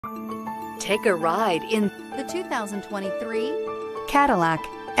Take a ride in the 2023 Cadillac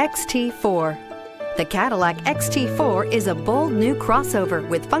XT4. The Cadillac XT4 is a bold new crossover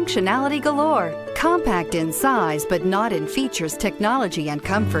with functionality galore. Compact in size, but not in features, technology, and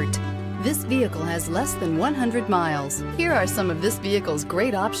comfort. This vehicle has less than 100 miles. Here are some of this vehicle's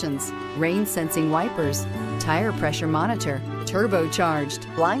great options: rain-sensing wipers, tire pressure monitor,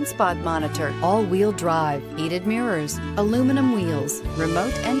 turbocharged, blind spot monitor, all-wheel drive, heated mirrors, aluminum wheels,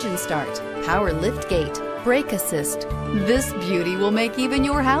 remote engine start, power liftgate, brake assist. This beauty will make even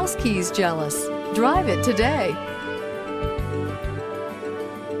your house keys jealous. Drive it today.